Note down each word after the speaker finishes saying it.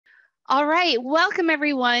All right, welcome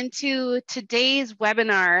everyone to today's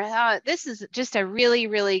webinar. This is just a really,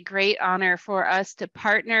 really great honor for us to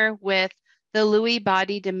partner with the Lewy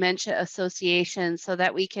Body Dementia Association so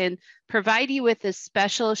that we can provide you with this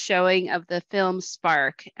special showing of the film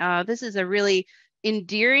Spark. This is a really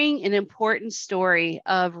endearing and important story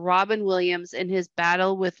of Robin Williams and his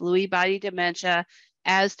battle with Lewy body dementia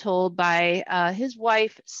as told by his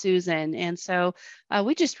wife, Susan. And so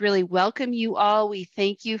we just really welcome you all. We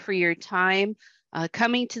thank you for your time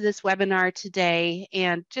coming to this webinar today,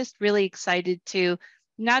 and just really excited to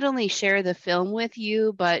not only share the film with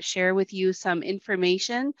you, but share with you some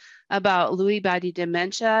information about Lewy body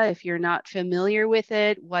dementia, if you're not familiar with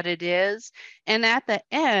it, what it is. And at the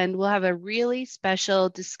end, we'll have a really special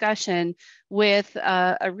discussion with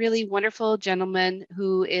a really wonderful gentleman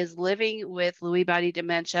who is living with Lewy body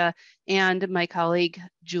dementia, and my colleague,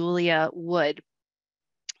 Julia Wood.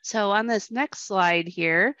 So on this next slide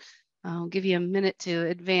here, I'll give you a minute to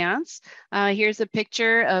advance. Here's a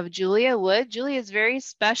picture of Julia Wood. Julia is very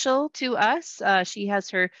special to us. She has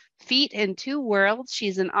her feet in two worlds.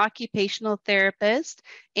 She's an occupational therapist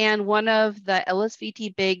and one of the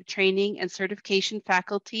LSVT Big training and certification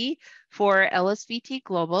faculty for LSVT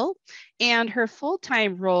Global. And her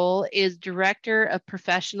full-time role is Director of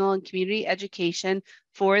Professional and Community Education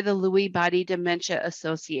for the Lewy Body Dementia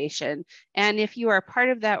Association. And if you are part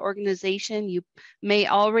of that organization, you may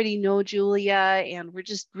already know Julia, and we're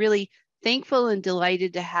just really thankful and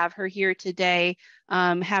delighted to have her here today,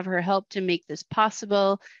 have her help to make this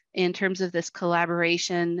possible in terms of this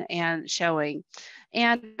collaboration and showing.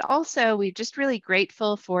 And also, we're just really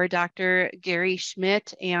grateful for Dr. Gary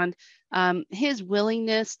Schmidt and his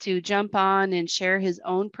willingness to jump on and share his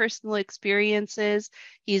own personal experiences.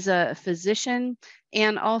 He's a physician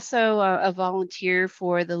and also a volunteer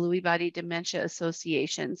for the Lewy Body Dementia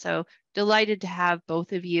Association. So delighted to have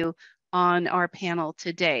both of you on our panel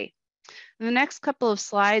today. In the next couple of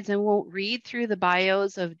slides, I won't read through the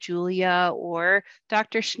bios of Julia or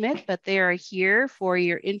Dr. Schmidt, but they are here for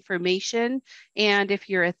your information. And if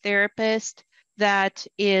you're a therapist that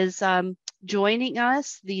is joining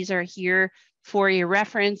us, these are here for your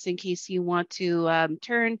reference in case you want to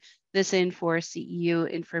turn this in for CEU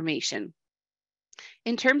information.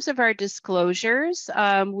 In terms of our disclosures,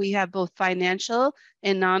 we have both financial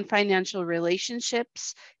and non-financial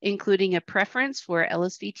relationships, including a preference for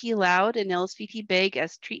LSVT Loud and LSVT Big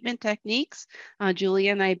as treatment techniques.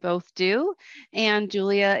 Julia and I both do. And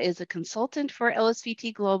Julia is a consultant for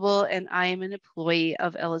LSVT Global, and I am an employee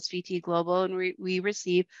of LSVT Global, and we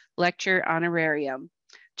receive lecture honorarium.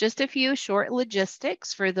 Just a few short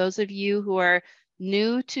logistics for those of you who are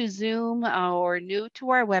new to Zoom or new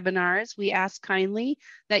to our webinars. We ask kindly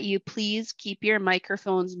that you please keep your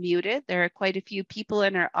microphones muted. There are quite a few people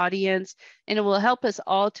in our audience, and it will help us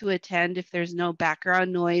all to attend if there's no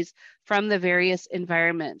background noise from the various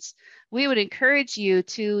environments. We would encourage you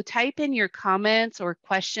to type in your comments or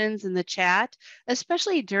questions in the chat,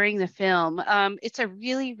 especially during the film. It's a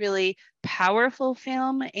really, really powerful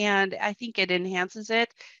film, and I think it enhances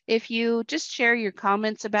it if you just share your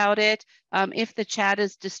comments about it. If the chat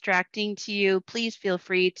is distracting to you, please feel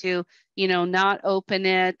free to, not open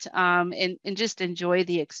it and just enjoy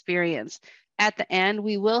the experience. At the end,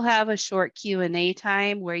 we will have a short Q&A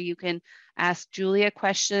time where you can ask Julia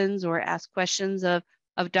questions or ask questions of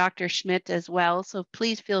Dr. Schmidt as well. So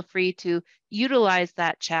please feel free to utilize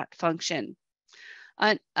that chat function.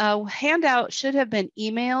 A handout should have been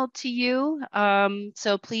emailed to you,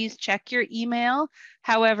 so please check your email.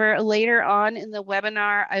 However, later on in the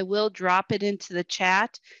webinar, I will drop it into the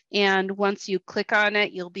chat, and once you click on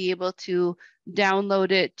it, you'll be able to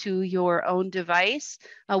download it to your own device.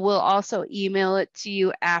 We'll also email it to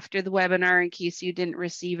you after the webinar in case you didn't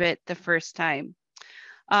receive it the first time.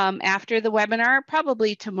 After the webinar,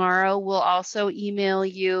 probably tomorrow, we'll also email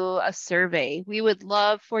you a survey. We would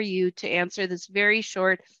love for you to answer this very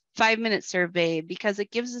short 5-minute survey because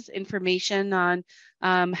it gives us information on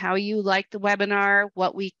how you like the webinar,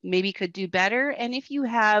 what we maybe could do better, and if you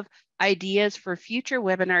have ideas for future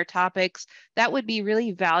webinar topics, that would be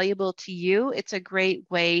really valuable to you. It's a great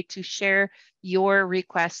way to share your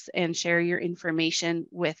requests and share your information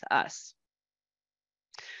with us.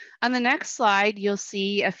 On the next slide, you'll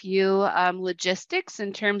see a few logistics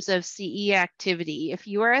in terms of CE activity. If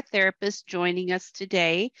you are a therapist joining us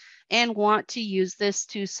today and want to use this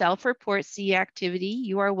to self-report CE activity,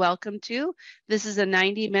 you are welcome to. This is a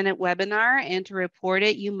 90-minute webinar, and to report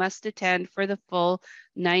it, you must attend for the full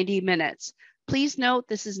 90 minutes. Please note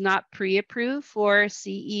this is not pre-approved for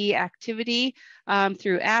CE activity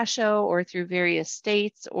through ASHO or through various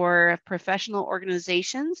states or professional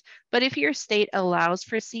organizations. But if your state allows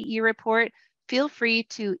for CE report, feel free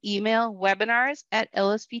to email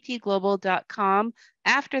webinars@lsvtglobal.com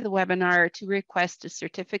after the webinar to request a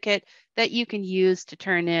certificate that you can use to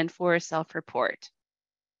turn in for a self-report.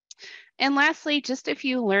 And lastly, just a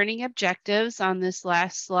few learning objectives on this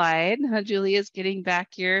last slide. Julia's getting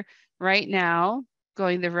back here right now,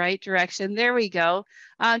 going the right direction. There we go.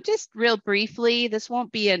 Just real briefly, this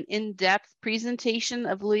won't be an in-depth presentation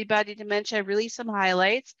of Lewy body dementia, really some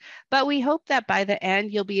highlights, but we hope that by the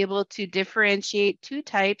end, you'll be able to differentiate two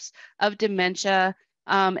types of dementia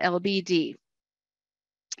LBD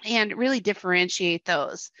and really differentiate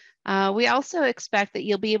those. We also expect that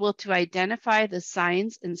you'll be able to identify the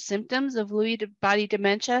signs and symptoms of Lewy body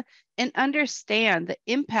dementia and understand the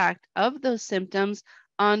impact of those symptoms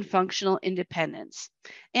on functional independence.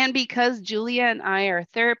 And because Julia and I are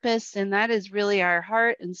therapists, and that is really our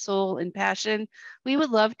heart and soul and passion, we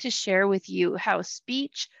would love to share with you how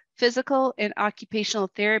speech, physical, and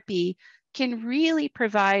occupational therapy can really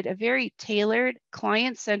provide a very tailored,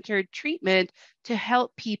 client-centered treatment to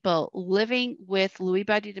help people living with Lewy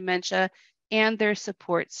body dementia and their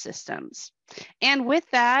support systems. And with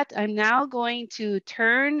that, I'm now going to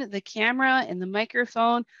turn the camera and the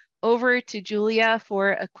microphone over to Julia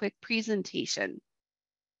for a quick presentation.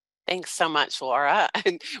 Thanks so much, Laura.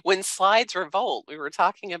 And when slides revolt, we were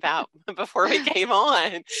talking about before we came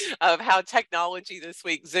on of how technology this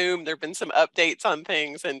week, Zoom, there have been some updates on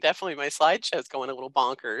things, and definitely my slideshow's going a little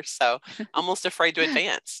bonkers. So almost afraid to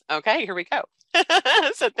advance. Okay, here we go.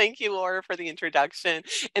 So thank you, Laura, for the introduction.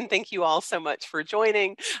 And thank you all so much for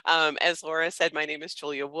joining. As Laura said, my name is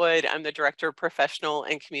Julia Wood. I'm the Director of Professional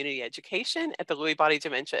and Community Education at the Lewy Body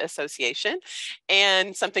Dementia Association.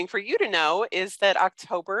 And something for you to know is that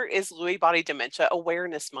October is Lewy Body Dementia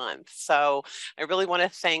Awareness Month. So I really want to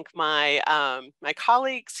thank my my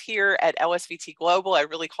colleagues here at LSVT Global. I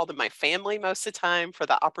really call them my family most of the time for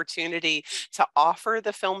the opportunity to offer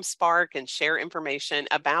the Film Spark and share information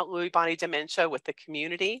about Lewy body dementia with the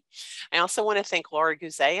community. I also want to thank Laura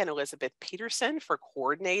Guzet and Elizabeth Peterson for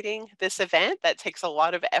coordinating this event. That takes a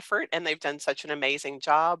lot of effort, and they've done such an amazing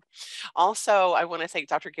job. Also, I want to thank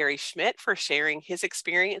Dr. Gary Schmidt for sharing his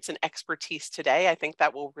experience and expertise today. I think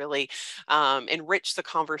that will really enrich the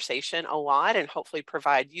conversation a lot and hopefully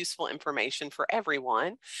provide useful information for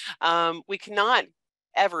everyone. We cannot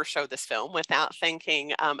ever show this film without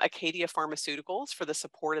thanking Acadia Pharmaceuticals for the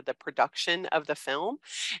support of the production of the film.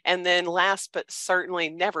 And then last but certainly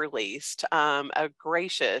never least, a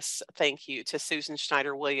gracious thank you to Susan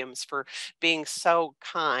Schneider-Williams for being so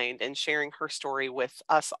kind and sharing her story with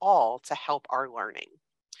us all to help our learning.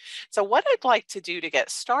 So what I'd like to do to get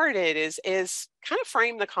started is kind of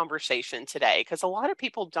frame the conversation today, because a lot of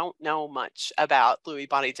people don't know much about Lewy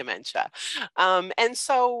body dementia. And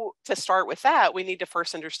so to start with that, we need to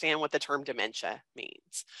first understand what the term dementia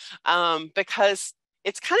means, because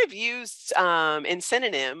it's kind of used in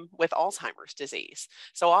synonym with Alzheimer's disease.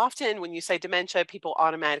 So often when you say dementia, people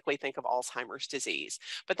automatically think of Alzheimer's disease,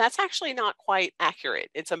 but that's actually not quite accurate.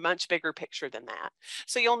 It's a much bigger picture than that.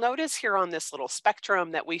 So you'll notice here on this little spectrum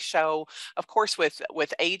that we show, of course, with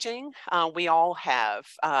aging, we all have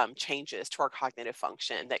changes to our cognitive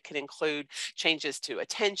function that can include changes to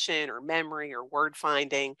attention or memory or word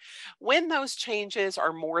finding. When those changes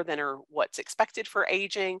are more than what's expected for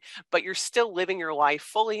aging, but you're still living your life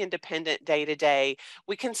fully independent day to day,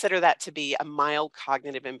 we consider that to be a mild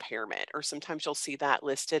cognitive impairment, or sometimes you'll see that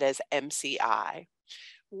listed as MCI.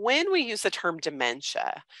 When we use the term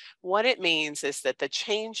dementia, what it means is that the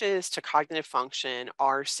changes to cognitive function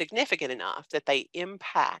are significant enough that they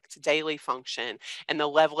impact daily function and the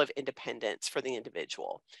level of independence for the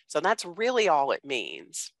individual. So that's really all it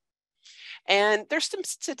means. And there's some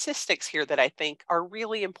statistics here that I think are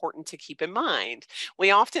really important to keep in mind. We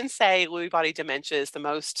often say Lewy body dementia is the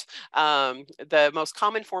most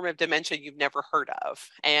common form of dementia you've never heard of.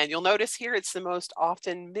 And you'll notice here it's the most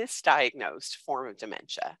often misdiagnosed form of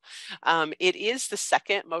dementia. It is the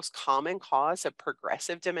second most common cause of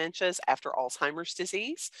progressive dementias after Alzheimer's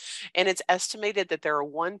disease. And it's estimated that there are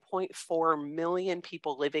 1.4 million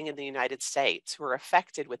people living in the United States who are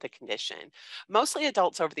affected with the condition, mostly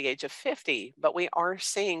adults over the age of 50. But we are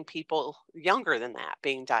seeing people younger than that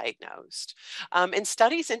being diagnosed. And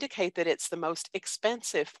studies indicate that it's the most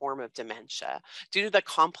expensive form of dementia due to the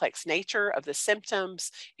complex nature of the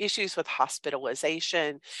symptoms, issues with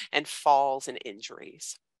hospitalization, and falls and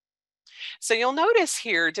injuries. So you'll notice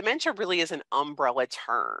here, dementia really is an umbrella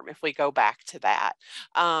term if we go back to that.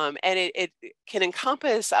 And it can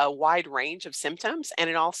encompass a wide range of symptoms, and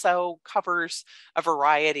it also covers a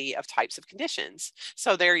variety of types of conditions.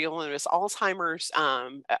 So there you'll notice Alzheimer's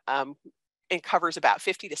it covers about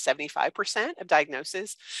 50 to 75% of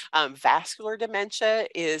diagnosis. Vascular dementia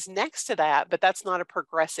is next to that, but that's not a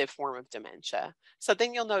progressive form of dementia. So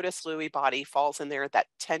then you'll notice Lewy body falls in there at that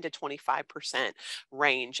 10 to 25%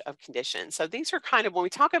 range of conditions. So these are kind of, when we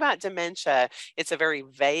talk about dementia, it's a very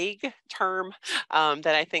vague term that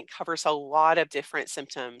I think covers a lot of different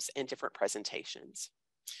symptoms and different presentations.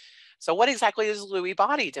 So what exactly is Lewy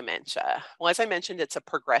body dementia? Well, as I mentioned, it's a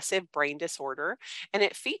progressive brain disorder, and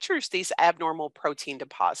it features these abnormal protein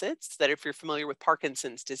deposits that, if you're familiar with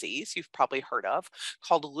Parkinson's disease, you've probably heard of,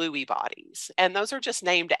 called Lewy bodies. And those are just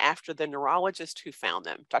named after the neurologist who found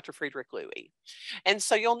them, Dr. Friedrich Lewy. And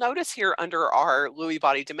so you'll notice here under our Lewy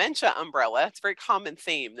body dementia umbrella, it's a very common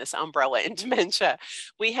theme, this umbrella in dementia,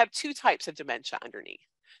 we have two types of dementia underneath.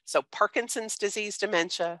 So Parkinson's disease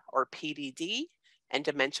dementia, or PDD, and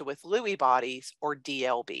dementia with Lewy bodies, or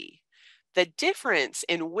DLB. The difference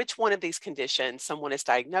in which one of these conditions someone is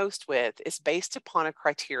diagnosed with is based upon a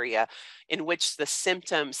criteria in which the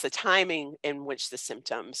symptoms, the timing in which the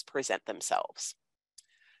symptoms present themselves.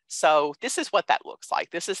 So this is what that looks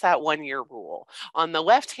like. This is that 1-year rule. On the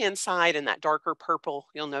left-hand side in that darker purple,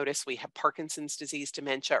 you'll notice we have Parkinson's disease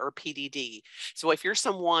dementia, or PDD. So if you're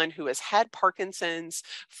someone who has had Parkinson's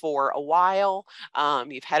for a while,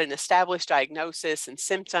 you've had an established diagnosis and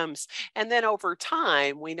symptoms, and then over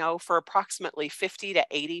time, we know for approximately 50 to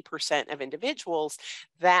 80% of individuals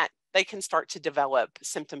that they can start to develop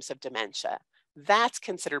symptoms of dementia. That's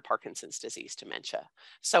considered Parkinson's disease dementia.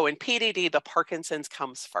 So in PDD, the Parkinson's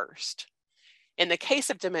comes first. In the case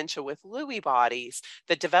of dementia with Lewy bodies,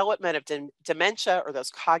 the development of dementia, or those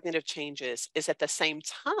cognitive changes, is at the same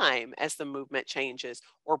time as the movement changes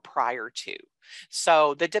or prior to.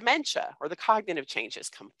 So the dementia or the cognitive changes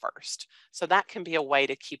come first. So that can be a way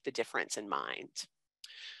to keep the difference in mind.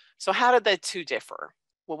 So how do the two differ?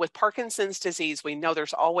 Well, with Parkinson's disease, we know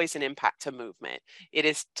there's always an impact to movement. It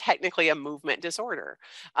is technically a movement disorder.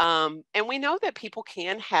 And we know that people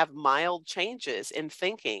can have mild changes in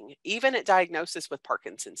thinking, even at diagnosis with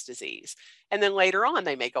Parkinson's disease. And then later on,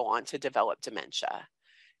 they may go on to develop dementia.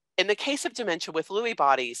 In the case of dementia with Lewy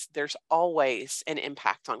bodies, there's always an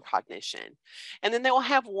impact on cognition. And then they will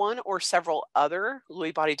have one or several other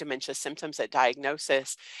Lewy body dementia symptoms at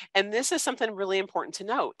diagnosis. And this is something really important to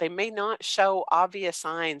note. They may not show obvious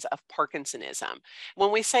signs of Parkinsonism.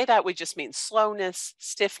 When we say that, we just mean slowness,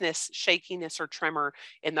 stiffness, shakiness, or tremor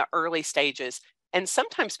in the early stages. And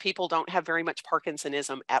sometimes people don't have very much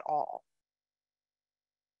Parkinsonism at all.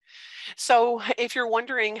 So if you're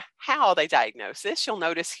wondering how they diagnose this, you'll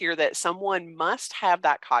notice here that someone must have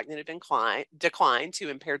that cognitive decline to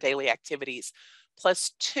impair daily activities,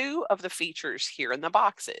 plus two of the features here in the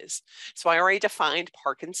boxes. So I already defined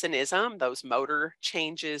Parkinsonism, those motor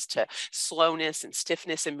changes to slowness and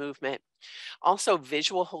stiffness in movement. Also,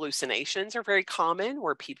 visual hallucinations are very common,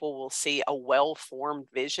 where people will see a well-formed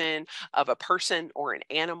vision of a person or an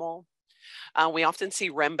animal. We often see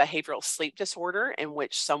REM behavioral sleep disorder, in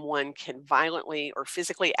which someone can violently or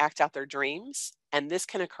physically act out their dreams. And this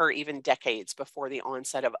can occur even decades before the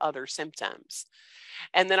onset of other symptoms.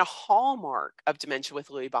 And then a hallmark of dementia with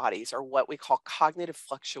Lewy bodies are what we call cognitive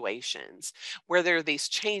fluctuations, where there are these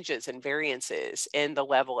changes and variances in the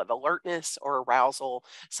level of alertness or arousal.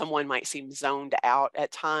 Someone might seem zoned out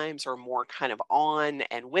at times, or more kind of on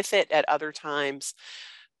and with it at other times.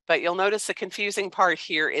 But you'll notice the confusing part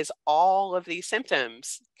here is all of these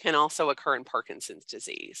symptoms can also occur in Parkinson's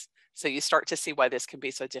disease. So you start to see why this can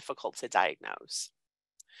be so difficult to diagnose.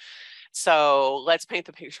 So let's paint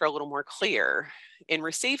the picture a little more clear. In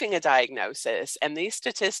receiving a diagnosis, and these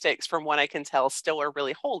statistics, from what I can tell, still are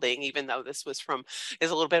really holding, even though this is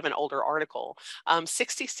a little bit of an older article.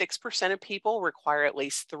 66% of people require at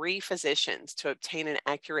least 3 physicians to obtain an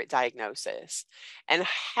accurate diagnosis, and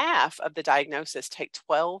half of the diagnosis take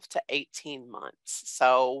 12 to 18 months.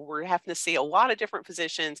 So we're having to see a lot of different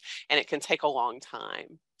physicians, and it can take a long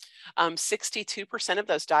time. 62% of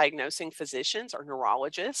those diagnosing physicians are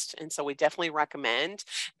neurologists. And so we definitely recommend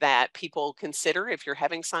that people consider, if you're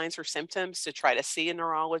having signs or symptoms, to try to see a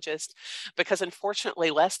neurologist, because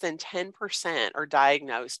unfortunately less than 10% are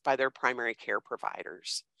diagnosed by their primary care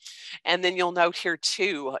providers. And then you'll note here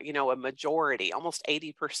too, a majority, almost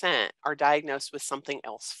 80%, are diagnosed with something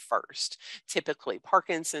else first, typically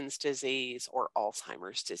Parkinson's disease or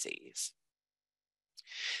Alzheimer's disease.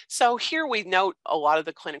 So here we note a lot of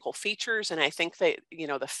the clinical features, and I think that,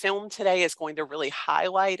 the film today is going to really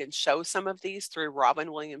highlight and show some of these through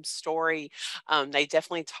Robin Williams' story. They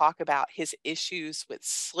definitely talk about his issues with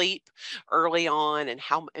sleep early on and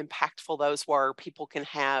how impactful those were. People can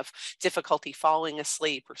have difficulty falling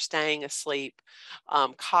asleep or staying asleep.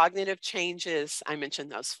 Cognitive changes, I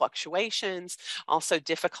mentioned those fluctuations, also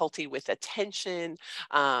difficulty with attention,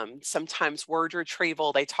 sometimes word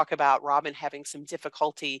retrieval. They talk about Robin having some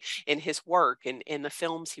difficulty in his work and in the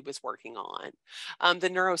films he was working on. The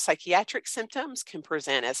neuropsychiatric symptoms can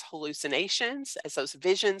present as hallucinations, as those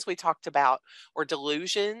visions we talked about, or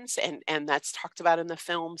delusions, and that's talked about in the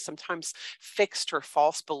film, sometimes fixed or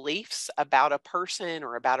false beliefs about a person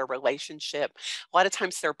or about a relationship. A lot of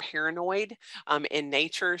times they're paranoid in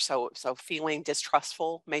nature, so feeling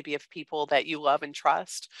distrustful maybe of people that you love and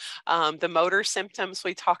trust. The motor symptoms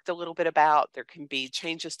we talked a little bit about. There can be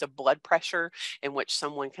changes to blood pressure in which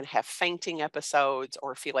someone can have fainting episodes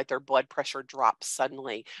or feel like their blood pressure drops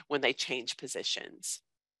suddenly when they change positions.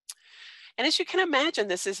 And as you can imagine,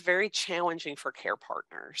 this is very challenging for care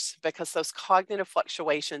partners because those cognitive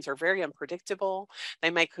fluctuations are very unpredictable. They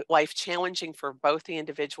make life challenging for both the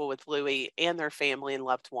individual with Lewy and their family and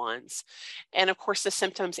loved ones. And of course, the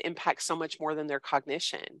symptoms impact so much more than their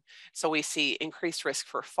cognition. So we see increased risk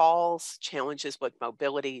for falls, challenges with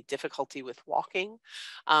mobility, difficulty with walking.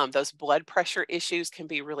 Those blood pressure issues can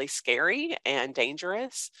be really scary and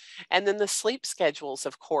dangerous. And then the sleep schedules,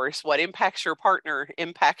 of course, what impacts your partner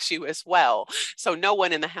impacts you as well. So no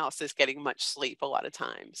one in the house is getting much sleep a lot of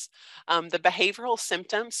times. The behavioral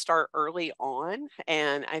symptoms start early on.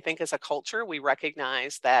 And I think as a culture, we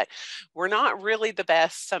recognize that we're not really the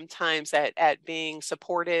best sometimes at being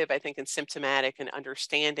supportive, I think, and symptomatic and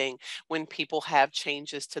understanding when people have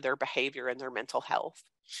changes to their behavior and their mental health.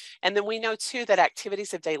 And then we know too that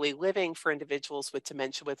activities of daily living for individuals with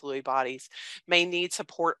dementia with Lewy bodies may need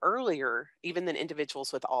support earlier, even than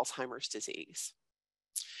individuals with Alzheimer's disease.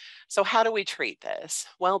 So, how do we treat this?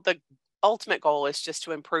 Well, the ultimate goal is just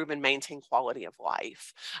to improve and maintain quality of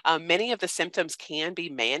life. Many of the symptoms can be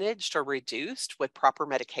managed or reduced with proper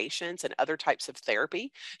medications and other types of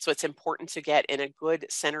therapy. So, it's important to get in a good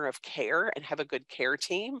center of care and have a good care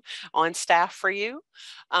team on staff for you.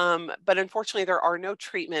 But unfortunately, there are no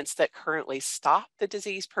treatments that currently stop the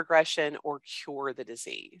disease progression or cure the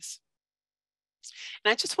disease.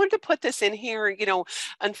 And I just wanted to put this in here.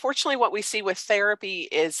 Unfortunately, what we see with therapy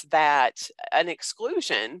is that an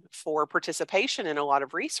exclusion for participation in a lot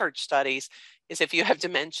of research studies is if you have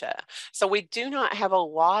dementia. So we do not have a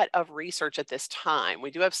lot of research at this time. We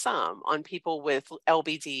do have some on people with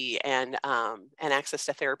LBD and access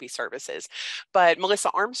to therapy services. But Melissa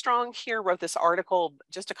Armstrong here wrote this article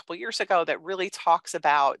just a couple years ago that really talks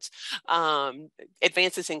about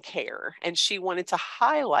advances in care. And she wanted to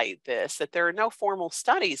highlight this, that there are no formal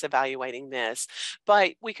studies evaluating this,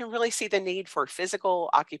 but we can really see the need for physical,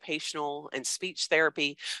 occupational, and speech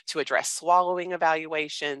therapy to address swallowing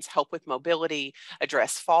evaluations, help with mobility,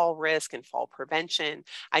 address fall risk and fall prevention,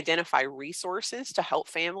 identify resources to help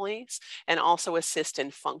families, and also assist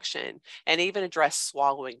in function, and even address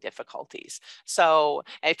swallowing difficulties. So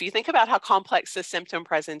if you think about how complex the symptom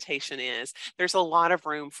presentation is, there's a lot of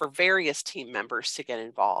room for various team members to get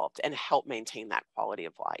involved and help maintain that quality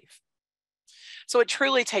of life. So it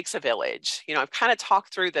truly takes a village. I've kind of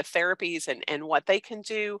talked through the therapies and what they can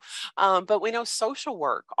do, but we know social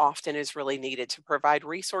work often is really needed to provide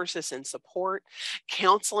resources and support.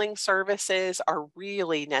 Counseling services are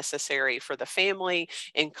really necessary for the family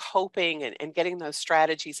in coping and getting those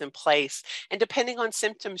strategies in place. And depending on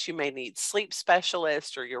symptoms, you may need sleep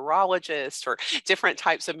specialists or urologists or different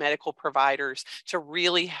types of medical providers to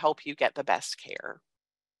really help you get the best care.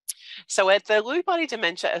 So at the Lewy Body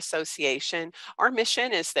Dementia Association, our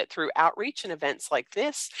mission is that through outreach and events like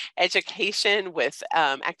this, education with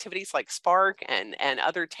activities like Spark and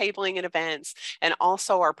other tabling and events, and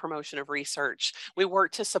also our promotion of research, we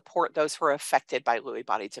work to support those who are affected by Lewy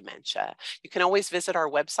Body dementia. You can always visit our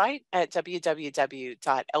website at www.lbda.org.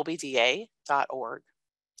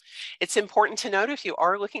 It's important to note if you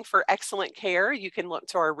are looking for excellent care, you can look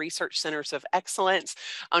to our research centers of excellence.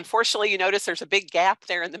 Unfortunately, you notice there's a big gap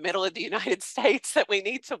there in the middle of the United States that we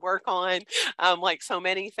need to work on, like so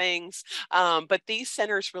many things. But these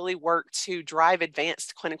centers really work to drive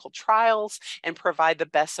advanced clinical trials and provide the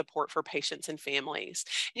best support for patients and families.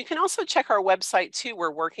 You can also check our website too.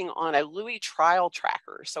 We're working on a Lewy trial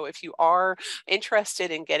tracker. So if you are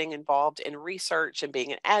interested in getting involved in research and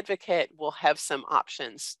being an advocate, we'll have some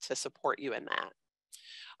options to support you in that.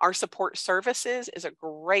 Our support services is a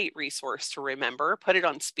great resource to remember. Put it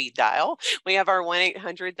on speed dial. We have our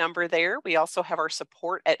 1-800 number there. We also have our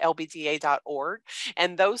support at lbda.org.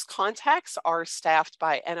 And those contacts are staffed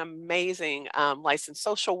by an amazing licensed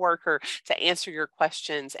social worker to answer your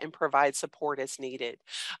questions and provide support as needed.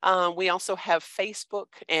 We also have Facebook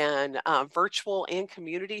and virtual and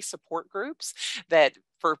community support groups that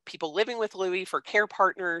for people living with Lewy, for care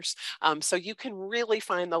partners, so you can really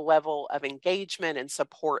find the level of engagement and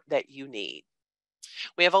support that you need.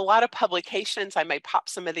 We have a lot of publications. I may pop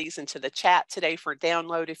some of these into the chat today for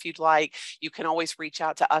download if you'd like. You can always reach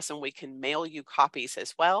out to us and we can mail you copies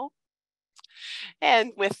as well.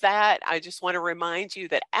 And with that, I just want to remind you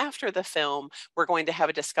that after the film, we're going to have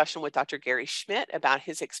a discussion with Dr. Gary Schmidt about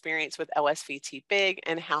his experience with LSVT Big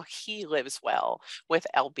and how he lives well with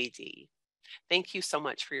LBD. Thank you so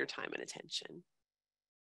much for your time and attention.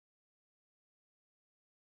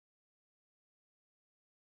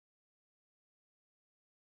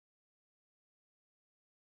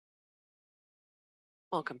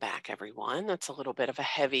 Welcome back, everyone. That's a little bit of a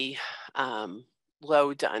heavy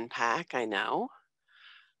load to unpack, I know.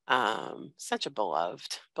 Such a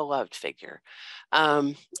beloved figure.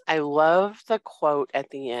 I love the quote at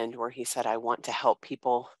the end where he said, "I want to help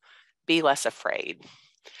people be less afraid."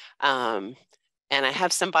 And I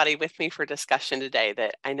have somebody with me for discussion today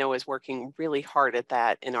that I know is working really hard at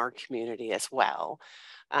that in our community as well.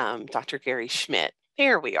 Dr. Gary Schmidt.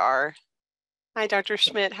 There we are. Hi, Dr.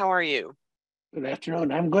 Schmidt. How are you? Good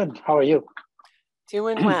afternoon. I'm good. How are you?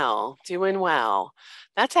 Doing well. Doing well.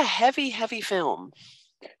 That's a heavy, heavy film.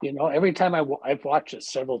 You know, every time I've watched it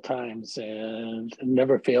several times and it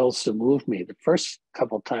never fails to move me. The first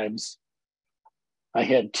couple times I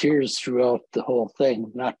had tears throughout the whole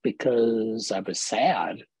thing, not because I was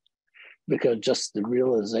sad, because just the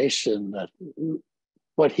realization that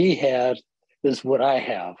what he had is what I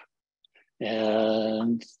have.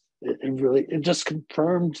 And it just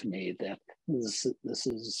confirmed to me that this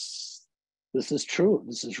is true.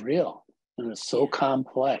 This is real. And it's so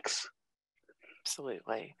complex.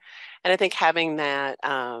 Absolutely. And I think having that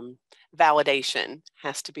validation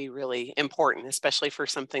has to be really important, especially for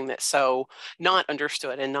something that's so not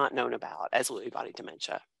understood and not known about as Lewy body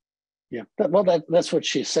dementia. Yeah, well, that's what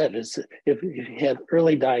she said, is if you had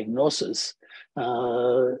early diagnosis,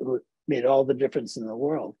 it made all the difference in the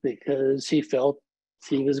world, because he felt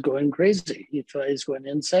he was going crazy. He thought he was going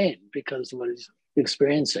insane because of what he's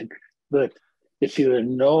experiencing. But if you had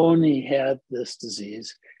known he had this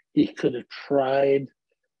disease, he could have tried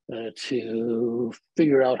to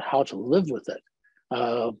figure out how to live with it.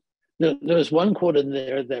 There was one quote in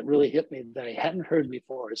there that really hit me that I hadn't heard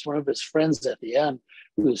before. It's one of his friends at the end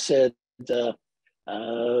who said he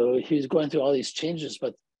was going through all these changes,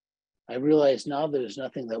 but I realize now there's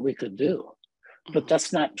nothing that we could do. But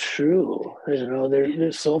that's not true. You know,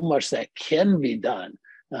 there's so much that can be done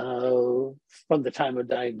from the time of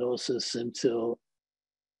diagnosis until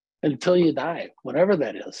you die, whatever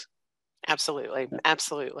that is. Absolutely.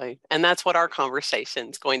 Absolutely. And that's what our conversation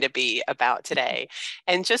is going to be about today.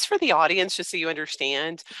 And just for the audience, just so you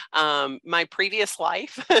understand, my previous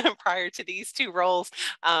life prior to these two roles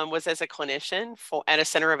was as a clinician at a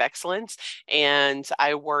center of excellence. And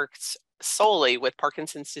I worked solely with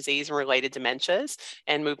Parkinson's disease and related dementias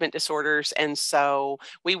and movement disorders. And so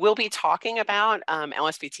we will be talking about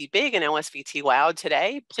LSVT Big and LSVT Loud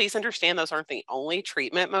today. Please understand those aren't the only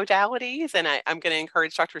treatment modalities. And I'm going to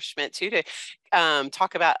encourage Dr. Schmidt too to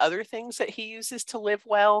talk about other things that he uses to live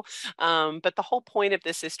well. But the whole point of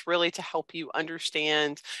this is really to help you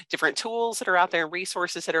understand different tools that are out there and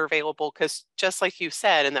resources that are available. Because just like you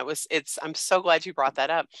said, and I'm so glad you brought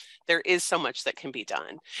that up, there is so much that can be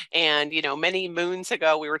done. And, you know, many moons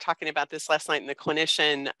ago, we were talking about this last night in the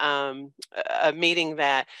clinician meeting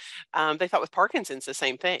that they thought with Parkinson's the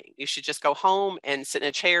same thing. You should just go home and sit in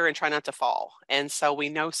a chair and try not to fall. And so we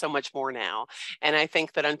know so much more now. And I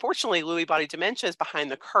think that unfortunately, Lewy body dementia is behind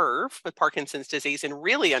the curve with Parkinson's disease and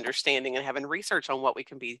really understanding and having research on what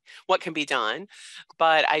can be done.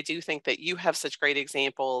 But I do think that you have such great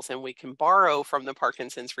examples, and we can borrow from the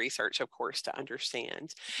Parkinson's research, of course, to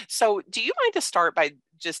understand. So do you mind to start by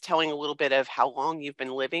just telling a little bit of how long you've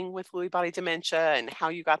been living with Lewy body dementia and how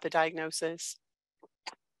you got the diagnosis?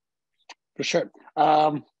 For sure.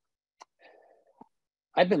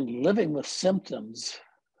 I've been living with symptoms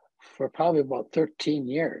for probably about 13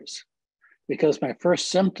 years, because my first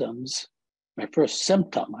symptom,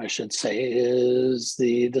 I should say, is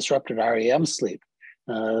the disrupted REM sleep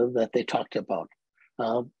that they talked about.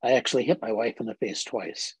 I actually hit my wife in the face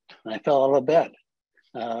twice, and I fell out of bed.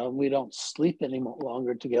 We don't sleep any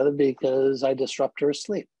longer together because I disrupt her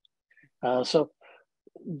sleep. So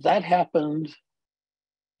that happened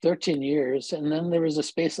 13 years. And then there was a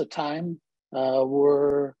space of time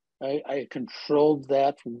where I controlled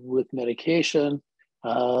that with medication.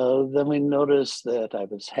 Then we noticed that I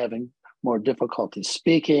was having more difficulty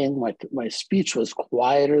speaking. My speech was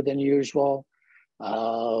quieter than usual.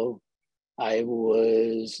 I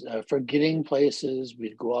was forgetting places.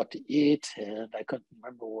 We'd go out to eat, and I couldn't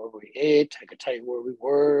remember where we ate. I could tell you where we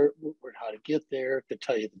were, how to get there. I could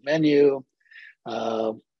tell you the menu.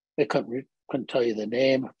 I couldn't tell you the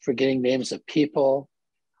name. Forgetting names of people.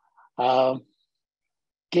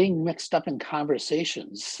 Getting mixed up in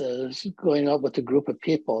conversations, going out with a group of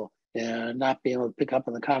people and not being able to pick up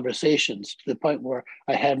on the conversations, to the point where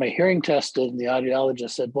I had my hearing tested, and the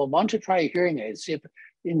audiologist said, well, why don't you try a hearing aid, see if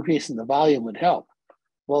increasing the volume would help.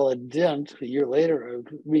 Well, it didn't. A year later, I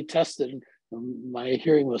retested, my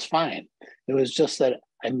hearing was fine. It was just that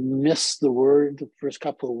I missed the first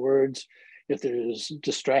couple of words. If there's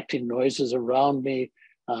distracting noises around me,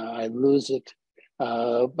 I lose it.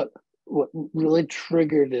 But what really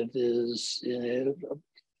triggered it is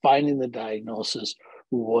finding the diagnosis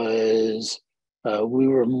was we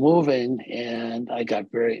were moving, and I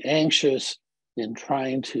got very anxious in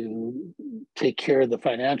trying to take care of the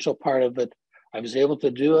financial part of it. I was able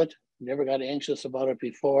to do it, never got anxious about it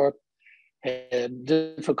before. Had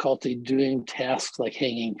difficulty doing tasks like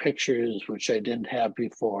hanging pictures, which I didn't have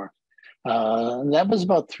before. And that was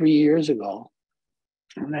about 3 years ago.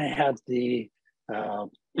 And I had the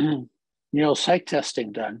psych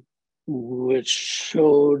testing done, which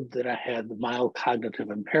showed that I had the mild cognitive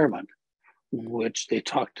impairment, which they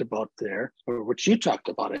talked about there, or which you talked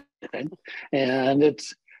about, I think. And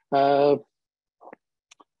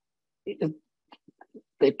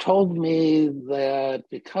they told me that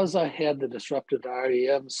because I had the disrupted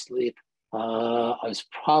REM sleep, I was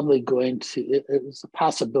probably it was a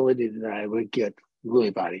possibility that I would get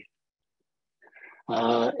Lewy body.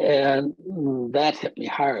 And that hit me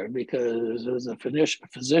hard, because as a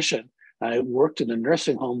physician, I worked in a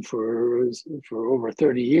nursing home for over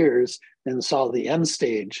 30 years and saw the end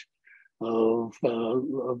stage of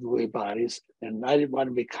Lewy bodies. And I didn't want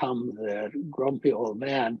to become that grumpy old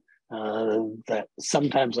man that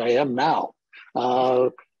sometimes I am now.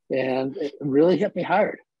 And it really hit me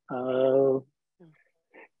hard.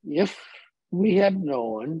 If we had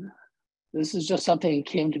known, this is just something that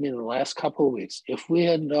came to me in the last couple of weeks. If we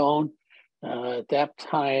had known at that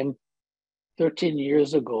time, 13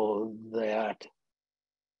 years ago, that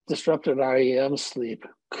disrupted REM sleep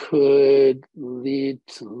could lead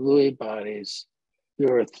to Lewy bodies,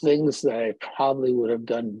 there are things that I probably would have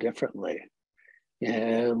done differently.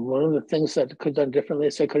 And one of the things that I could have done differently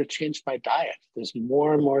is I could have changed my diet. There's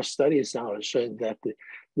more and more studies now showing that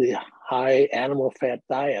the high animal fat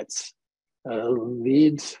diets can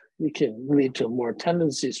lead to more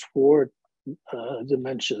tendencies toward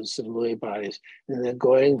dementias and Lewy bodies. And then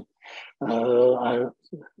going on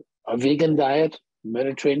a vegan diet,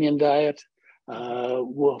 Mediterranean diet,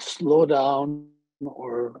 will slow down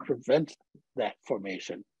or prevent that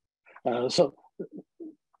formation. And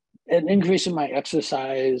increasing my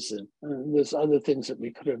exercise, and there's other things that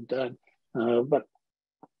we could have done, but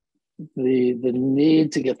the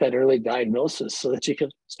need to get that early diagnosis so that you can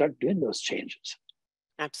start doing those changes.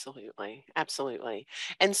 Absolutely. Absolutely.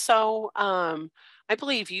 And so I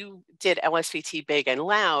believe you did LSVT Big and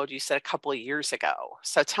Loud, you said a couple of years ago.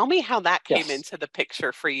 So tell me how that came into the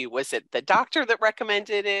picture for you. Was it the doctor that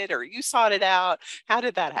recommended it, or you sought it out? How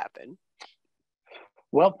did that happen?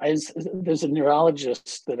 Well, there's a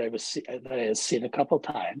neurologist that I had seen a couple of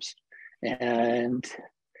times, and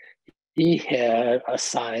he had a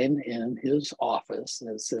sign in his office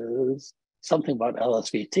that says something about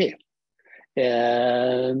LSVT.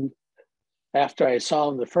 And after I saw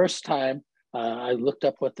him the first time, I looked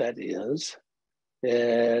up what that is,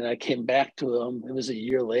 and I came back to him. It was a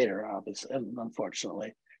year later, obviously,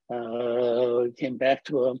 unfortunately. Came back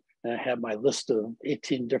to him, and I had my list of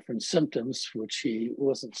 18 different symptoms, which he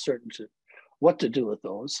wasn't certain what to do with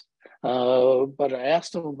those. But I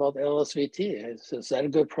asked him about LSVT. I said, is that a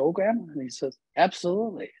good program? And he said,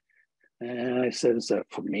 absolutely. And I said, is that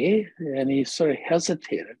for me? And he sort of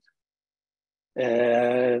hesitated.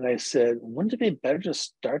 And I said, wouldn't it be better to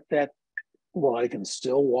start that while I can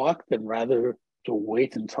still walk than rather to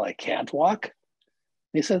wait until I can't walk? And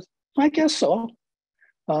he says, I guess so.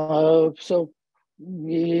 So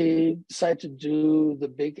we decided to do the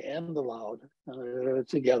Big and the Loud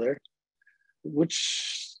together,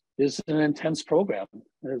 which is an intense program.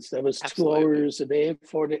 That was Absolutely. 2 hours a day,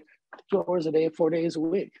 2 hours a day, 4 days a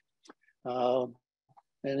week.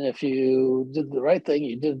 And if you did the right thing,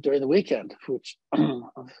 you did it during the weekend, which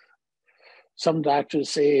some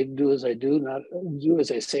doctors say, do as I do, not do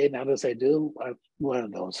as I say, not as I do. I'm one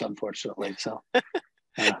of those, unfortunately. So,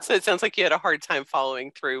 so it sounds like you had a hard time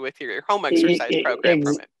following through with your home exercise program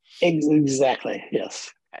from it. Exactly.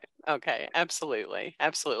 Yes. Okay, absolutely,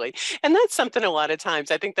 absolutely. And that's something a lot of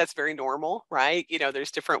times, I think that's very normal, right? You know,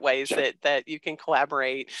 there's different ways Sure. that you can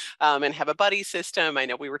collaborate and have a buddy system. I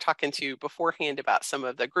know we were talking to you beforehand about some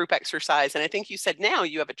of the group exercise, and I think you said now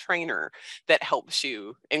you have a trainer that helps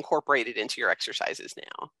you incorporate it into your exercises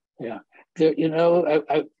now. Yeah. There, you know,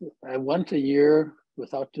 I went a year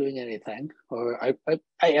without doing anything, or I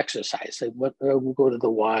exercise. I would go to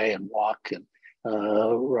the Y and walk and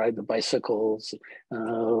ride the bicycles,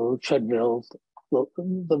 treadmill,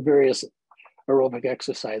 the various aerobic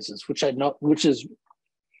exercises, which I know, which is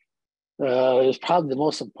probably the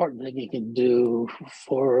most important thing you can do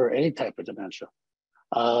for any type of dementia.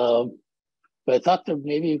 But I thought that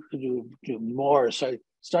maybe you could do more. So I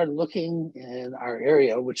started looking in our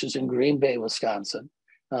area, which is in Green Bay, Wisconsin.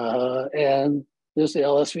 And there's the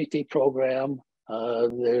LSVT program.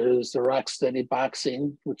 There's the Rocksteady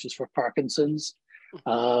Boxing, which is for Parkinson's.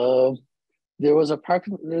 There's a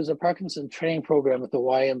Parkinson training program at the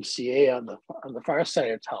YMCA on the far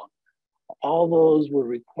side of town. All those would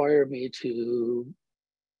require me to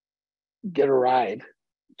get a ride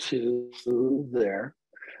to there,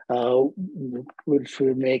 which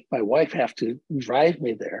would make my wife have to drive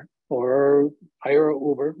me there or hire an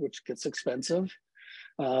Uber, which gets expensive.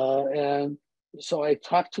 And so I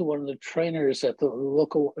talked to one of the trainers at the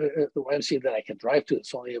local at the YMCA that I could drive to.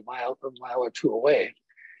 It's only a mile or two away,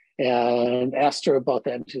 and asked her about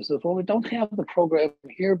that. And she said, "Well, we don't have the program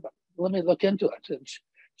here, but let me look into it." And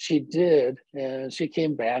she did, and she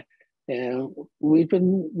came back, and we've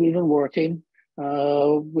been working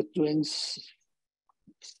with doing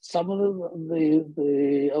some of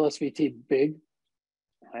the LSVT big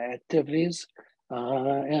activities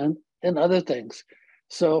and other things.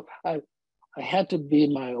 So I had to be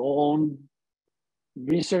my own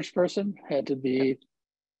research person. Had to be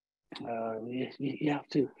you have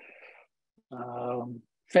to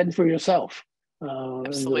fend for yourself.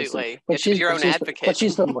 Absolutely, but she's your own advocate. But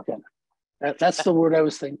she's been looking. That's the word I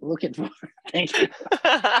was looking for. Thank you.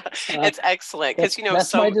 It's excellent because you know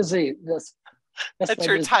that's my disease. That's my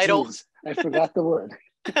your disease. title. I forgot the word.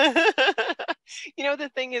 You know, the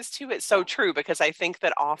thing is too, it's so true because I think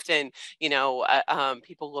that often, you know,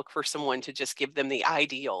 people look for someone to just give them the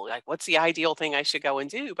ideal, like what's the ideal thing I should go and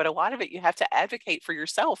do? But a lot of it, you have to advocate for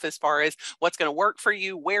yourself as far as what's going to work for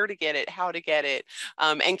you, where to get it, how to get it.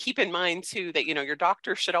 And keep in mind too, that, you know, your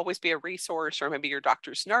doctor should always be a resource or maybe your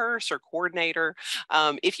doctor's nurse or coordinator.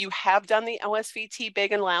 If you have done the LSVT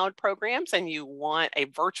Big and Loud programs and you want a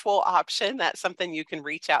virtual option, that's something you can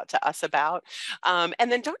reach out to us about. And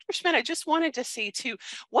then Dr. Schmidt, I just wanted to see too,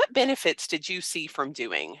 what benefits did you see from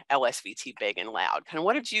doing LSVT Big and Loud? Kind of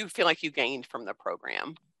what did you feel like you gained from the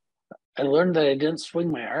program? I learned that I didn't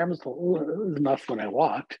swing my arms enough when I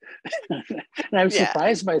walked. And I was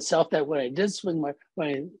surprised myself that when I did when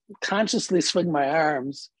I consciously swing my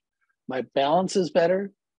arms, my balance is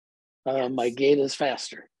better, my gait is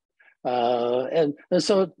faster. And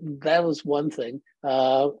so that was one thing.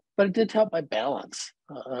 But it did help my balance,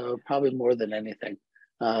 probably more than anything.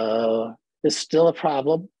 It's still a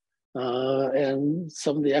problem. And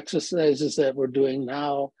some of the exercises that we're doing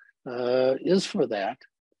now is for that.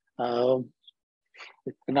 And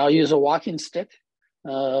I'll use a walking stick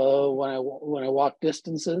when I walk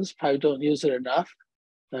distances. Probably don't use it enough.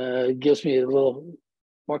 It gives me a little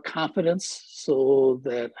more confidence so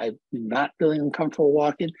that I'm not feeling uncomfortable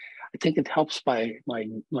walking. I think it helps my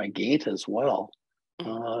gait as well,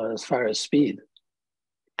 as far as speed.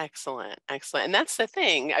 Excellent, excellent. And that's the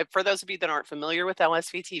thing. For those of you that aren't familiar with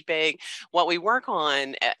LSVT Big, what we work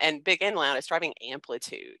on and Big and Loud is driving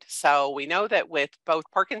amplitude. So we know that with both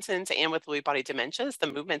Parkinson's and with Lewy body dementias,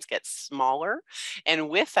 the movements get smaller. And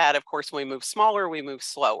with that, of course, when we move smaller, we move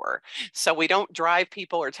slower. So we don't drive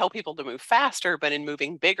people or tell people to move faster, but in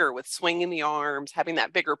moving bigger with swinging the arms, having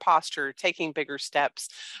that bigger posture, taking bigger steps,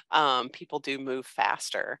 people do move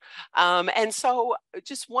faster. And so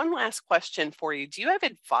just one last question for you. Do you have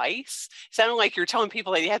advice? Sounding like you're telling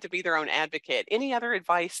people that you have to be their own advocate. Any other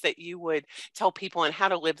advice that you would tell people on how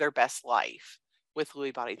to live their best life with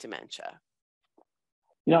Lewy body dementia?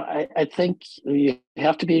 You know, I think you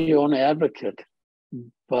have to be your own advocate,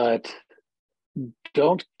 but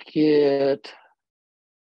don't get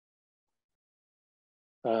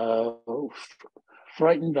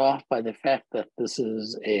frightened off by the fact that this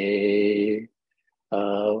is a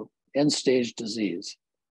end-stage disease.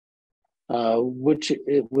 Which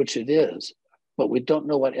it is, but we don't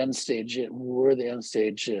know what where the end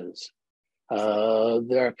stage is.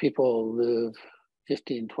 There are people who live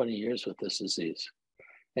 15, 20 years with this disease,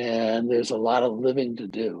 and there's a lot of living to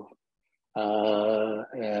do.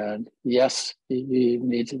 And yes, you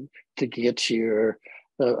need to get your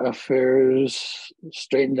affairs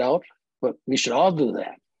straightened out, but we should all do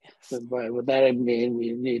that. But with that, I mean,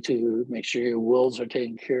 we need to make sure your wills are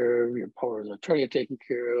taken care of, your powers of attorney are taken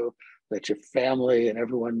care of, that your family and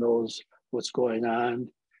everyone knows what's going on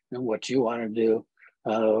and what you want to do.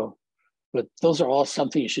 But those are all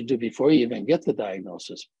something you should do before you even get the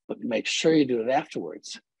diagnosis, but make sure you do it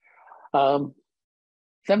afterwards.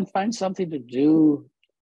 Then find something to do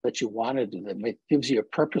that you want to do that gives you a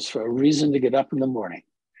purpose, for a reason to get up in the morning.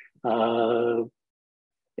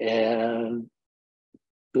 And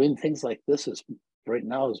doing things like this right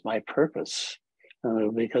now is my purpose,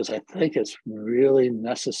 because I think it's really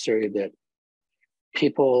necessary that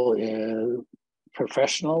people,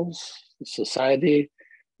 professionals, society,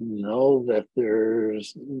 know that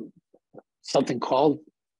there's something called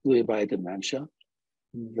Lewy Body dementia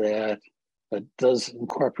that does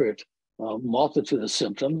incorporate a multitude of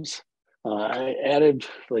symptoms. I added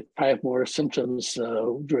like 5 more symptoms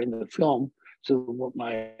during the film to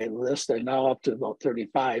my list. I'm now up to about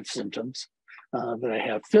 35 symptoms that I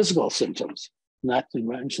have, physical symptoms, not to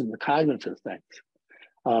mention the cognitive things.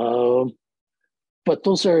 But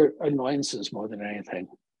those are annoyances more than anything.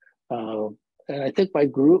 And I think by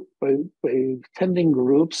attending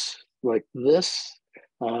groups like this,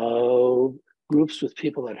 groups with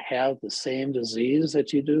people that have the same disease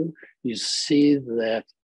that you do, you see that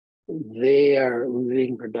they are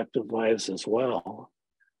leading productive lives as well.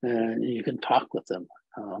 And you can talk with them.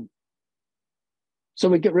 So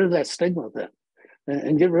we get rid of that stigma with it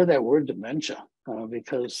and get rid of that word dementia,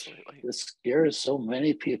 because it scares so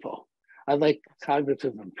many people. I like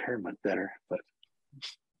cognitive impairment better, but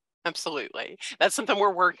Absolutely. That's something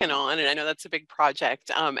we're working on. And I know that's a big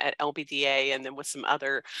project at LBDA, and then with some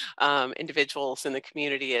other individuals in the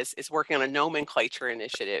community is working on a nomenclature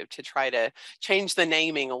initiative to try to change the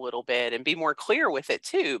naming a little bit and be more clear with it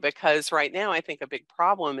too. Because right now, I think a big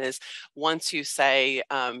problem is once you say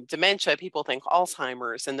dementia, people think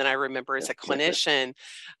Alzheimer's. And then I remember as a clinician,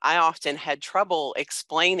 I often had trouble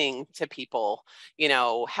explaining to people,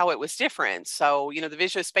 how it was different. So, the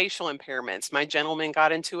visuospatial impairments, my gentleman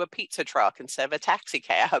got into a pizza truck instead of a taxi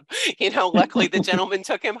cab. Luckily the gentleman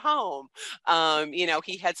took him home.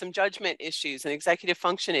 He had some judgment issues and executive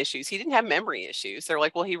function issues. He didn't have memory issues. They're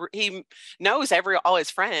like, well, he knows all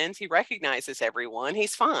his friends. He recognizes everyone.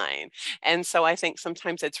 He's fine. And so I think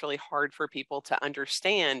sometimes it's really hard for people to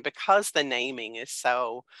understand because the naming is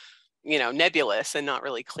so, nebulous and not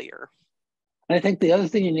really clear. I think the other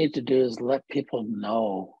thing you need to do is let people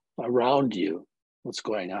know around you what's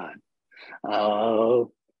going on.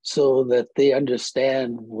 So that they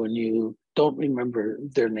understand when you don't remember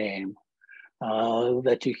their name,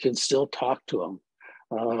 that you can still talk to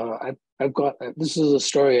them. This is a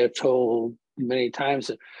story I've told many times.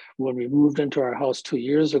 That when we moved into our house 2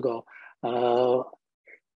 years ago,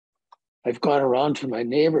 I've gone around to my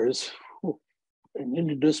neighbors and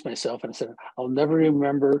introduced myself and said, I'll never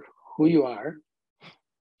remember who you are.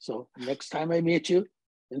 So next time I meet you,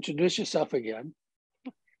 introduce yourself again.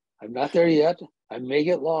 I'm not there yet. I may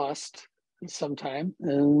get lost sometime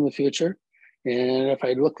in the future. And if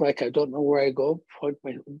I look like I don't know where I go, point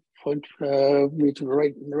me to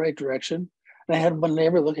the right direction. And I had one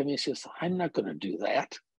neighbor look at me and she says, I'm not going to do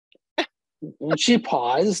that. And she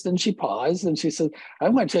paused and she said,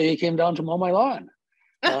 I'm going to tell you came down to mow my lawn.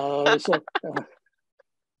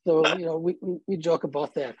 So we joke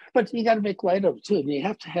about that, but you got to make light of it too. And you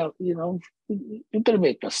have to have, you're going to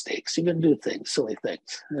make mistakes. You're going to do things, silly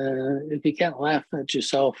things. If you can't laugh at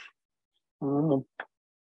yourself,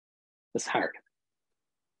 it's hard.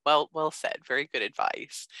 Well said. Very good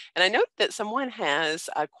advice. And I note that someone has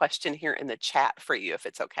a question here in the chat for you, if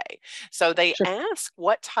it's okay. So they ask,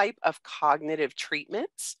 what type of cognitive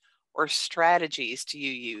treatments or strategies do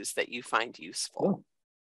you use that you find useful?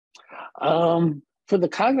 For the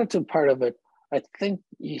cognitive part of it, I think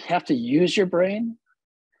you have to use your brain.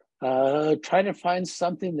 Try to find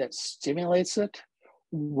something that stimulates it,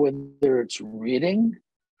 whether it's reading.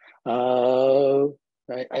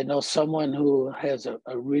 I know someone who has a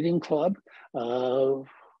reading club that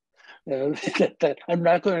I'm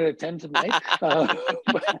not going to attend tonight.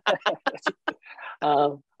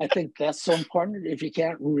 I think that's so important. If you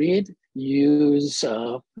can't read, use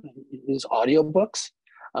audiobooks.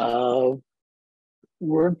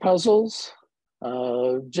 Word puzzles,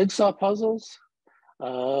 jigsaw puzzles.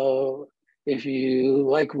 If you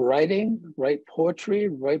like writing, write poetry,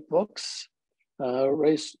 write books.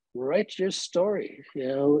 write your story. You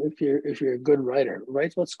know, if you're a good writer,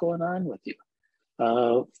 write what's going on with you.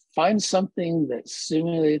 Find something that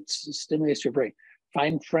stimulates your brain.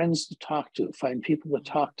 Find friends to talk to. Find people to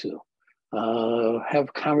talk to.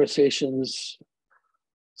 Have conversations.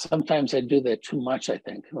 Sometimes I do that too much, I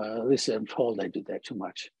think. At least I'm told I do that too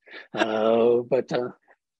much. But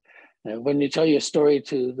when you tell your story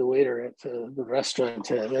to the waiter at the restaurant,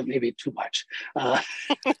 that may be too much.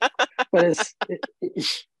 But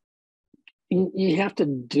you have to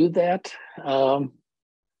do that.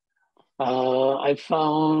 I've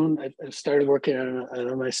started working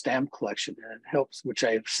on my stamp collection, and it helps, which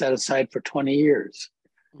I've set aside for 20 years.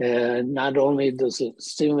 And not only does it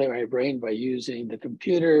stimulate my brain by using the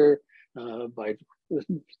computer, by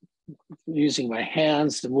using my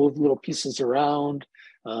hands to move little pieces around,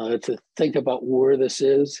 to think about where this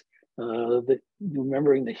is,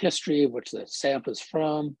 remembering the history of which the stamp is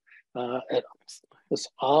from. It's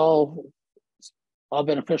all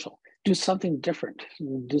beneficial. Do something different.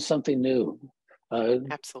 Do something new.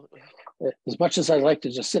 Absolutely. As much as I like to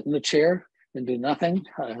just sit in the chair and do nothing,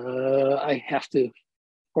 I have to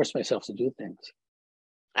force myself to do things.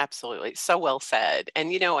 Absolutely. So well said.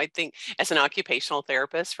 And, you know, I think as an occupational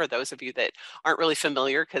therapist, for those of you that aren't really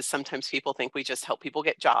familiar, because sometimes people think we just help people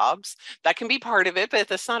get jobs, that can be part of it, but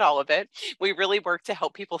that's not all of it. We really work to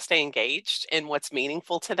help people stay engaged in what's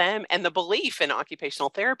meaningful to them. And the belief in occupational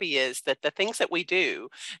therapy is that the things that we do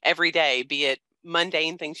every day, be it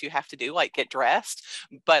mundane things you have to do, like get dressed,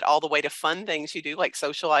 but all the way to fun things you do, like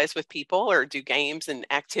socialize with people or do games and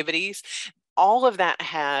activities, all of that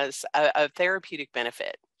has a therapeutic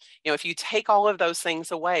benefit. You know, if you take all of those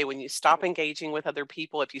things away, when you stop engaging with other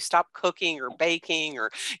people, if you stop cooking or baking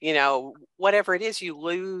or, you know, whatever it is, you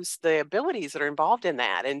lose the abilities that are involved in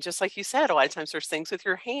that. And just like you said, a lot of times there's things with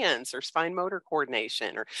your hands or fine motor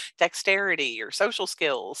coordination or dexterity or social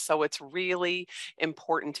skills. So it's really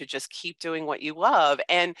important to just keep doing what you love.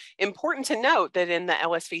 And important to note that in the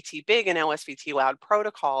LSVT Big and LSVT Loud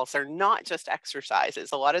protocols, they're not just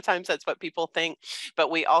exercises. A lot of times that's what people think,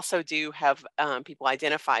 but we also do have people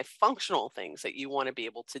identify functional things that you want to be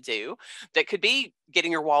able to do. That could be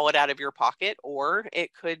getting your wallet out of your pocket, or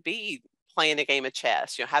it could be playing a game of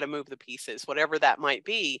chess, you know, how to move the pieces, whatever that might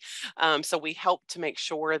be. So we help to make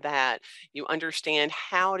sure that you understand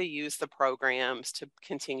how to use the programs to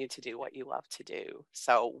continue to do what you love to do.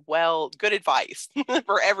 So, well, good advice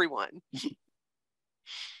for everyone.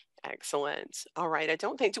 Excellent. All right.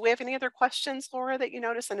 Do we have any other questions, Laura, that you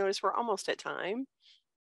notice? I notice we're almost at time.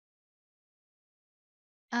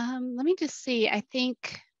 Let me just see. I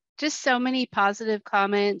think just so many positive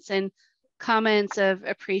comments and comments of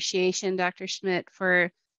appreciation, Dr. Schmidt,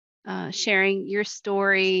 for sharing your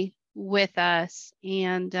story with us.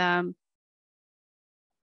 And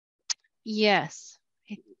yes,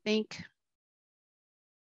 I think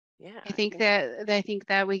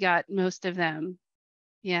that we got most of them.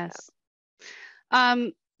 Yes. Yeah.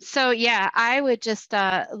 So yeah, I would just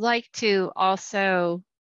like to also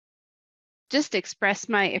just express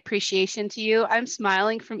my appreciation to you. I'm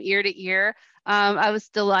smiling from ear to ear. I was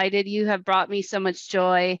delighted. You have brought me so much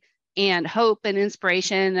joy and hope and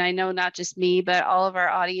inspiration. I know not just me, but all of our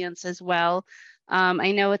audience as well.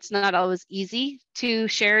 I know it's not always easy to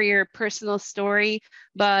share your personal story,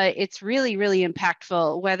 but it's really, really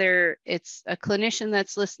impactful, whether it's a clinician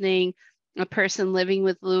that's listening, a person living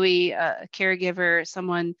with Lewy, a caregiver,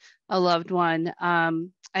 someone, a loved one.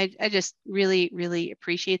 I just really, really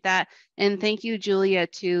appreciate that. And thank you, Julia,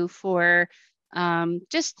 too, for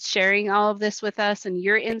just sharing all of this with us and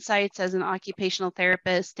your insights as an occupational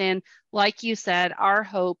therapist. And like you said, our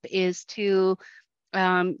hope is to,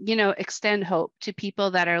 extend hope to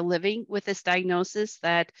people that are living with this diagnosis,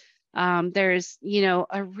 that there's,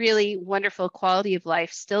 a really wonderful quality of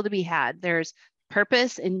life still to be had. There's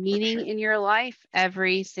purpose and meaning in your life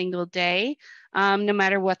every single day, no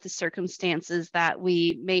matter what the circumstances that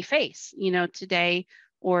we may face, today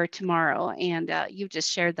or tomorrow. And you've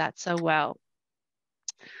just shared that so well.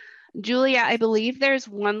 Julia, I believe there's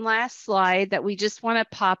one last slide that we just want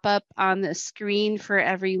to pop up on the screen for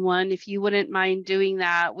everyone. If you wouldn't mind doing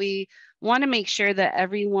that, we want to make sure that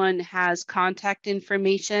everyone has contact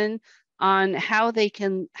information on how they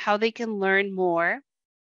can learn more.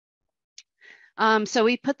 So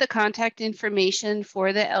we put the contact information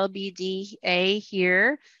for the LBDA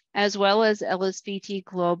here, as well as LSVT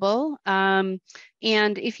Global. And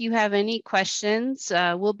if you have any questions,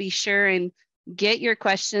 we'll be sure and get your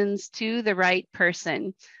questions to the right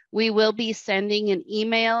person. We will be sending an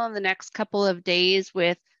email in the next couple of days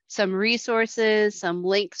with some resources, some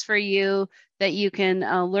links for you that you can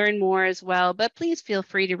learn more as well. But please feel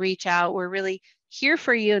free to reach out. We're really here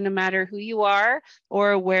for you no matter who you are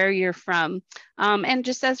or where you're from. And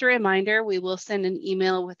just as a reminder, we will send an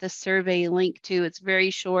email with a survey link too. It's very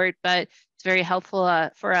short, but it's very helpful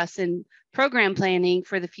for us in program planning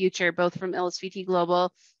for the future, both from LSVT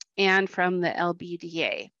Global and from the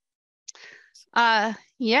LBDA.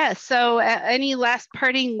 So any last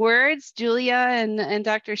parting words, Julia and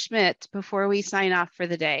Dr. Schmidt, before we sign off for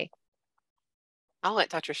the day? I'll let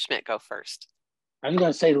Dr. Schmidt go first. I'm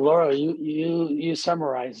going to say, Laura, you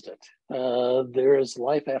summarized it. There is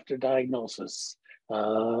life after diagnosis,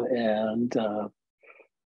 and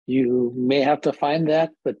you may have to find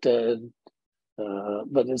that, but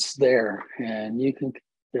it's there, and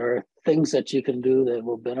there are things that you can do that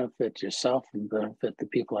will benefit yourself and benefit the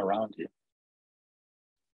people around you.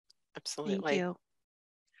 Absolutely. Thank you.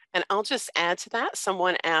 And I'll just add to that,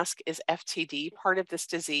 someone asked, is FTD part of this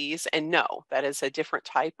disease? And no, that is a different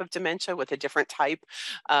type of dementia with a different type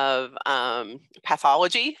of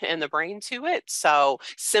pathology in the brain to it. So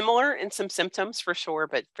similar in some symptoms for sure,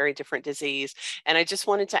 but very different disease. And I just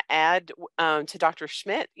wanted to add to Dr.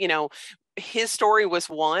 Schmidt, his story was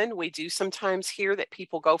one. We do sometimes hear that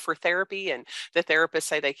people go for therapy and the therapists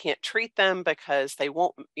say they can't treat them because they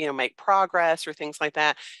won't, make progress or things like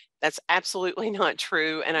that. That's absolutely not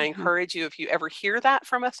true. And I encourage you, if you ever hear that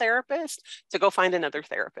from a therapist, to go find another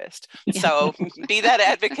therapist. So be that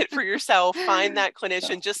advocate for yourself, find that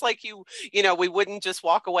clinician, just like we wouldn't just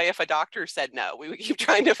walk away if a doctor said no. We would keep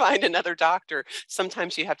trying to find another doctor.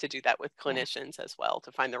 Sometimes you have to do that with clinicians as well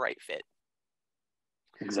to find the right fit.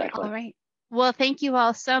 Exactly. All right. Well, thank you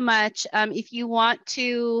all so much. If you want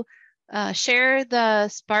to share the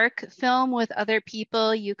Spark film with other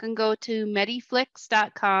people, you can go to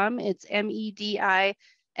mediflix.com. It's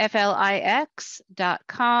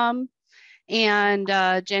mediflix.com. And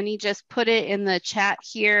Jenny just put it in the chat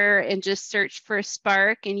here, and just search for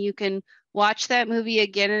Spark, and you can watch that movie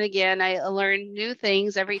again and again. I learn new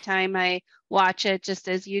things every time I watch it, just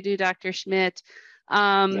as you do, Dr. Schmidt.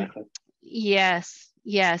 Exactly.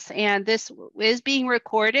 Yes. And this is being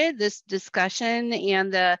recorded, this discussion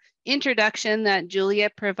and the introduction that Julia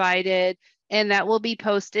provided, and that will be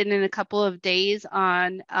posted in a couple of days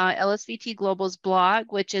on LSVT Global's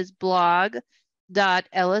blog, which is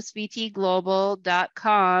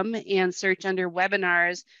blog.lsvtglobal.com, and search under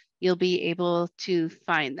webinars. You'll be able to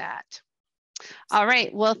find that. All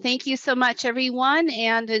right. Well, thank you so much, everyone.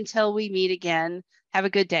 And until we meet again, have a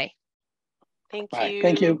good day. Thank Bye. you.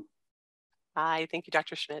 Thank you. Bye. Thank you,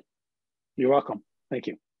 Dr. Schmidt. You're welcome. Thank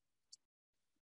you.